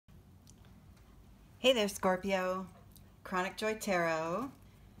Hey there, Scorpio. Chronic Joy Tarot.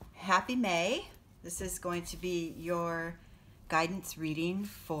 Happy May. This is going to be your guidance reading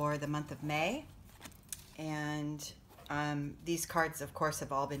for the month of May. And these cards, of course,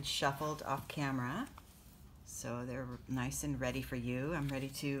 have all been shuffled off camera. So they're nice and ready for you. I'm ready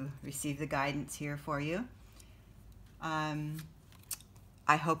to receive the guidance here for you. I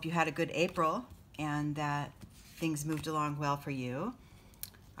hope you had a good April and that things moved along well for you.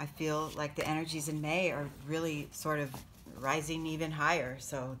 I feel like the energies in May are really sort of rising even higher,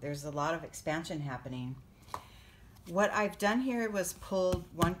 so there's a lot of expansion happening. What I've done here was pulled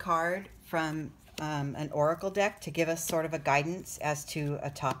one card from an oracle deck to give us sort of a guidance as to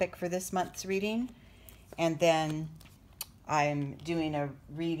a topic for this month's reading, and then I'm doing a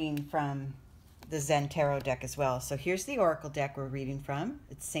reading from the Zen Tarot deck as well. So here's the oracle deck we're reading from.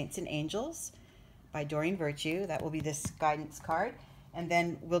 It's Saints and Angels by Doreen Virtue. That will be this guidance card. And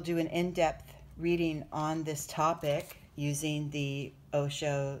then we'll do an in-depth reading on this topic using the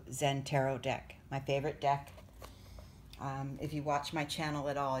Osho Zen Tarot deck, my favorite deck. If you watch my channel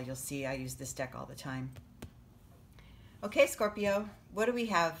at all, you'll see I use this deck all the time. Okay, Scorpio, what do we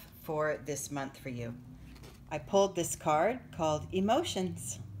have for this month for you? I pulled this card called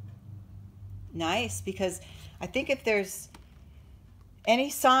Emotions. Nice, because I think if there's any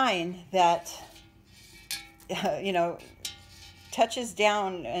sign that, touches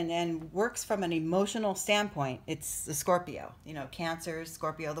down and works from an emotional standpoint, it's the Scorpio. Cancer,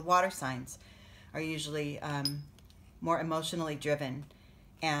 Scorpio, the water signs are usually more emotionally driven.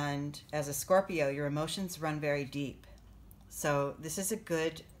 And as a Scorpio, your emotions run very deep. So this is a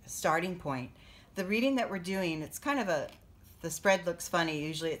good starting point. The reading that we're doing, it's kind of the spread looks funny.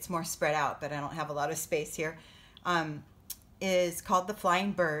 Usually it's more spread out, but I don't have a lot of space here. Is called The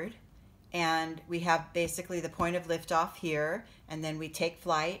Flying Bird. And we have basically the point of liftoff here, and then we take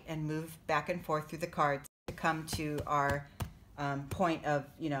flight and move back and forth through the cards to come to our point of,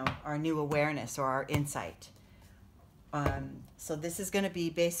 our new awareness or our insight. So this is going to be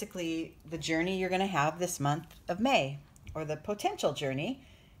basically the journey you're going to have this month of May, or the potential journey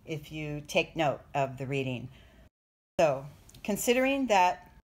if you take note of the reading. So considering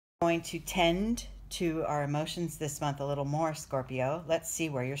that we're going to tend to our emotions this month a little more, Scorpio, let's see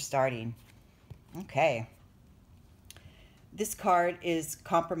where you're starting. Okay. This card is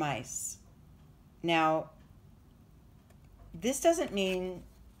compromise. Now, this doesn't mean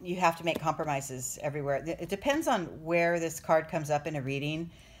you have to make compromises everywhere. It depends on where this card comes up in a reading.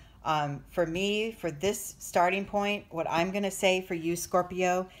 For me, for this starting point, what I'm going to say for you,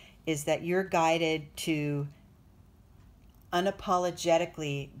 Scorpio, is that you're guided to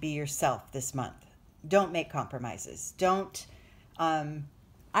unapologetically be yourself this month. Don't make compromises. Don't,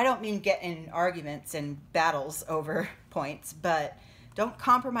 I don't mean get in arguments and battles over points, but don't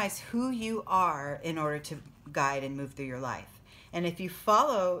compromise who you are in order to guide and move through your life. And if you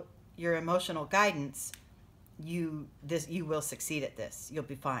follow your emotional guidance, you will succeed at this. You'll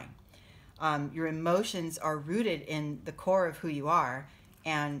be fine. Your emotions are rooted in the core of who you are,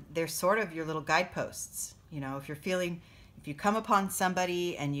 and they're sort of your little guideposts. If you come upon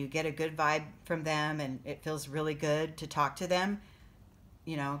somebody and you get a good vibe from them and it feels really good to talk to them,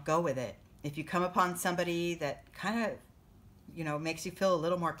 go with it. If you come upon somebody that kind of, makes you feel a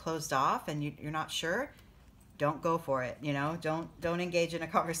little more closed off and you're not sure, don't go for it. Don't engage in a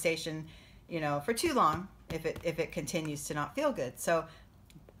conversation, for too long if it continues to not feel good. So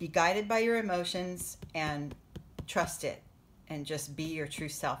be guided by your emotions and trust it and just be your true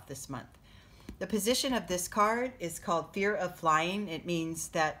self this month. The position of this card is called Fear of Flying. It means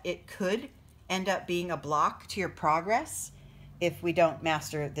that it could end up being a block to your progress if we don't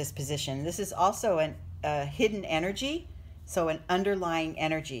master this position. This is also a hidden energy, so an underlying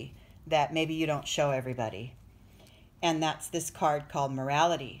energy that maybe you don't show everybody. And that's this card called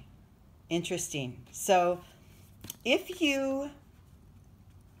Morality. Interesting. So if you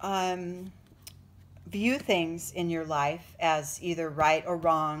view things in your life as either right or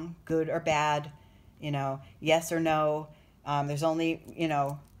wrong, good or bad, yes or no. There's only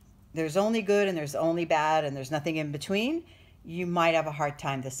good and there's only bad and there's nothing in between. You might have a hard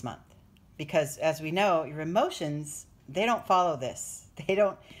time this month because, as we know, your emotions, they don't follow this. They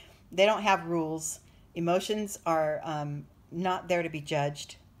don't have rules. Emotions are not there to be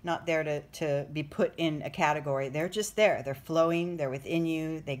judged, not there to be put in a category. They're just there. They're flowing. They're within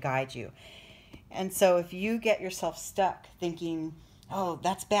you. They guide you. And so if you get yourself stuck thinking, oh,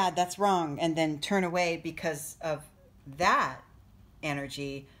 that's bad, that's wrong, and then turn away because of that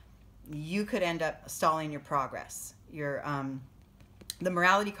energy, you could end up stalling your progress. The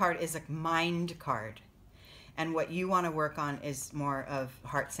Morality card is a mind card. And what you want to work on is more of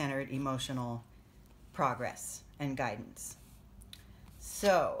heart-centered, emotional progress and guidance.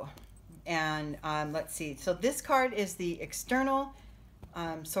 So, and let's see. So this card is the external,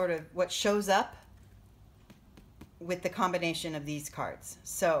 sort of what shows up with the combination of these cards.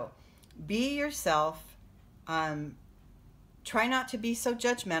 So be yourself. Try not to be so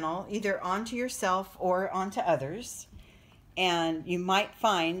judgmental, either onto yourself or onto others. And you might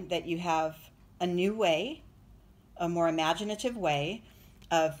find that you have a new way, a more imaginative way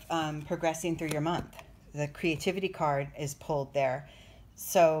of progressing through your month. The creativity card is pulled there.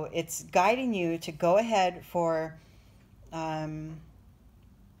 So it's guiding you to go ahead for,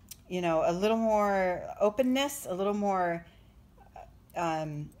 you know, a little more openness, a little more,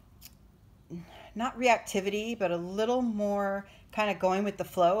 not reactivity, but a little more kind of going with the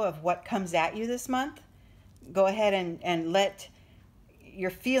flow of what comes at you this month. Go ahead and let your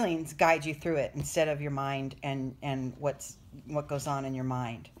feelings guide you through it instead of your mind and what goes on in your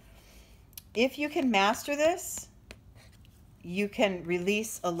mind. If you can master this, you can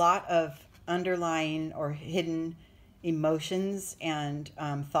release a lot of underlying or hidden emotions and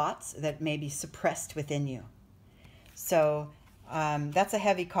thoughts that may be suppressed within you. So that's a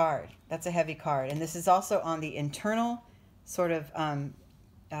heavy card. That's a heavy card. And this is also on the internal sort of,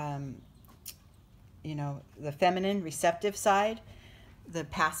 you know, the feminine receptive side, the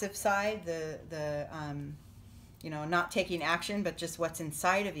passive side, the you know, not taking action, but just what's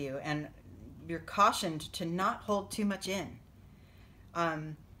inside of you. And you're cautioned to not hold too much in.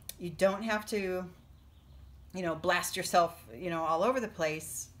 You don't have to, you know, blast yourself, you know, all over the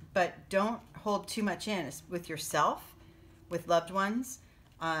place, but don't hold too much in. It's with yourself, with loved ones.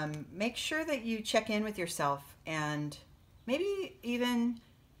 Make sure that you check in with yourself and maybe even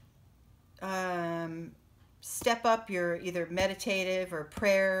step up your either meditative or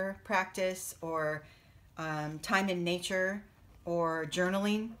prayer practice or time in nature or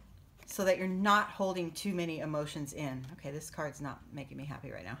journaling so that you're not holding too many emotions in. Okay, this card's not making me happy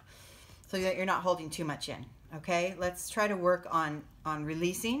right now. So that you're not holding too much in. Okay, let's try to work on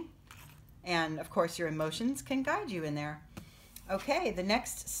releasing. And of course your emotions can guide you in there. Okay, the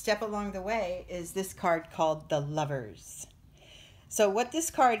next step along the way is this card called the Lovers. So what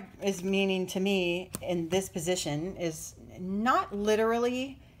this card is meaning to me in this position is not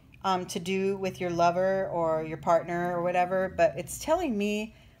literally to do with your lover or your partner or whatever, but it's telling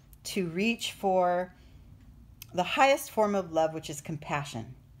me to reach for the highest form of love, which is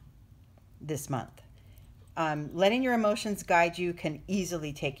compassion this month. Letting your emotions guide you can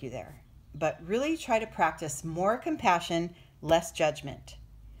easily take you there, but really try to practice more compassion, less judgment,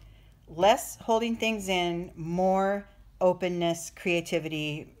 less holding things in, more openness,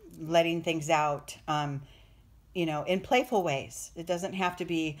 creativity, letting things out, you know, in playful ways. It doesn't have to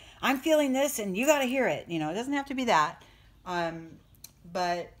be, I'm feeling this and you got to hear it. You know, it doesn't have to be that.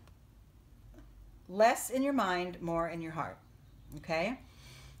 But less in your mind, more in your heart. Okay?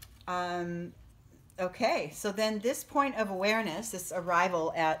 Okay, so then this point of awareness, this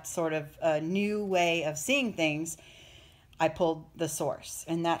arrival at sort of a new way of seeing things, I pulled the Source.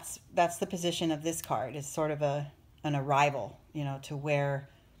 And that's the position of this card, is sort of an arrival, you know, to where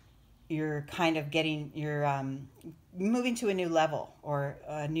you're kind of getting, you're moving to a new level or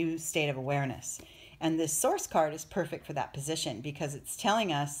a new state of awareness. And this Source card is perfect for that position because it's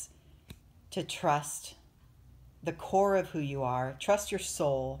telling us to trust the core of who you are, trust your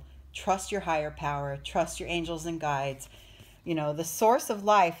soul, trust your higher power, trust your angels and guides. You know, the source of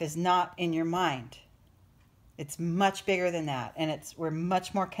life is not in your mind. It's much bigger than that. And we're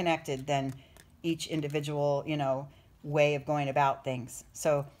much more connected than each individual, you know, way of going about things.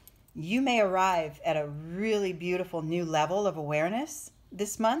 So you may arrive at a really beautiful new level of awareness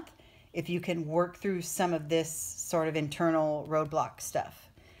this month if you can work through some of this sort of internal roadblock stuff.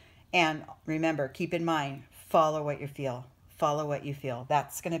 And remember, keep in mind, follow what you feel. Follow what you feel.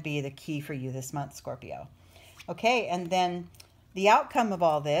 That's going to be the key for you this month, Scorpio. Okay, and then the outcome of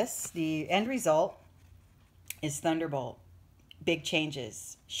all this, the end result, is Thunderbolt. Big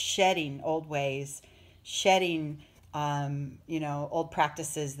changes, shedding old ways, shedding, you know, old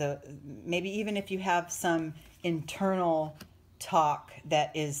practices. Maybe even if you have some internal talk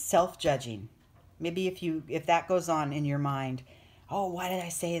that is self-judging, maybe if that goes on in your mind, oh, why did I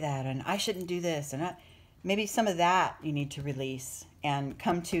say that? And I shouldn't do this. And maybe some of that you need to release and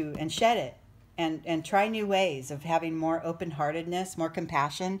come to and shed it and try new ways of having more open-heartedness, more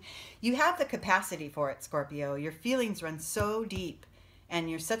compassion. You have the capacity for it, Scorpio. Your feelings run so deep and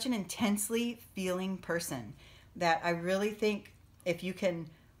you're such an intensely feeling person that I really think if you can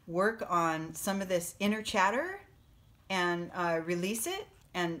work on some of this inner chatter and release it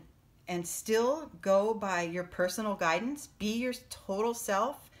and still go by your personal guidance, be your total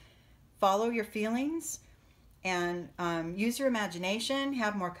self, follow your feelings and use your imagination,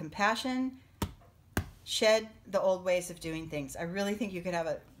 have more compassion, shed the old ways of doing things. I really think you could have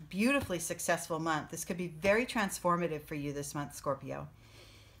a beautifully successful month. This could be very transformative for you this month, Scorpio.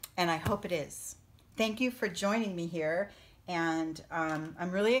 And I hope it is. Thank you for joining me here. And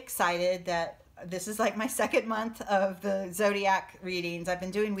I'm really excited that this is like my second month of the Zodiac readings. I've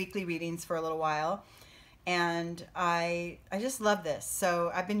been doing weekly readings for a little while. And I just love this.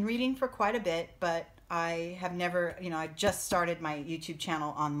 So I've been reading for quite a bit, but I have never, I just started my YouTube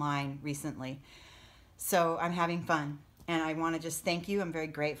channel online recently. So I'm having fun. And I want to just thank you. I'm very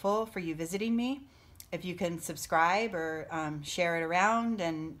grateful for you visiting me. If you can subscribe or share it around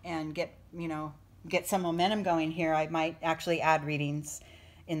and get, get some momentum going here, I might actually add readings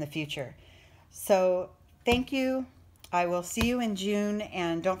in the future. So thank you. I will see you in June,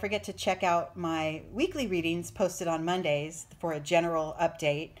 and don't forget to check out my weekly readings posted on Mondays for a general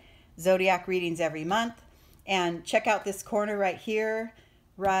update. Zodiac readings every month. And check out this corner right here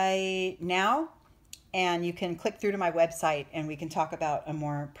right now. And you can click through to my website and we can talk about a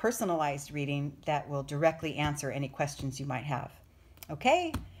more personalized reading that will directly answer any questions you might have.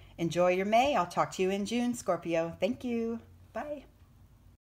 Okay, enjoy your May. I'll talk to you in June, Scorpio. Thank you. Bye.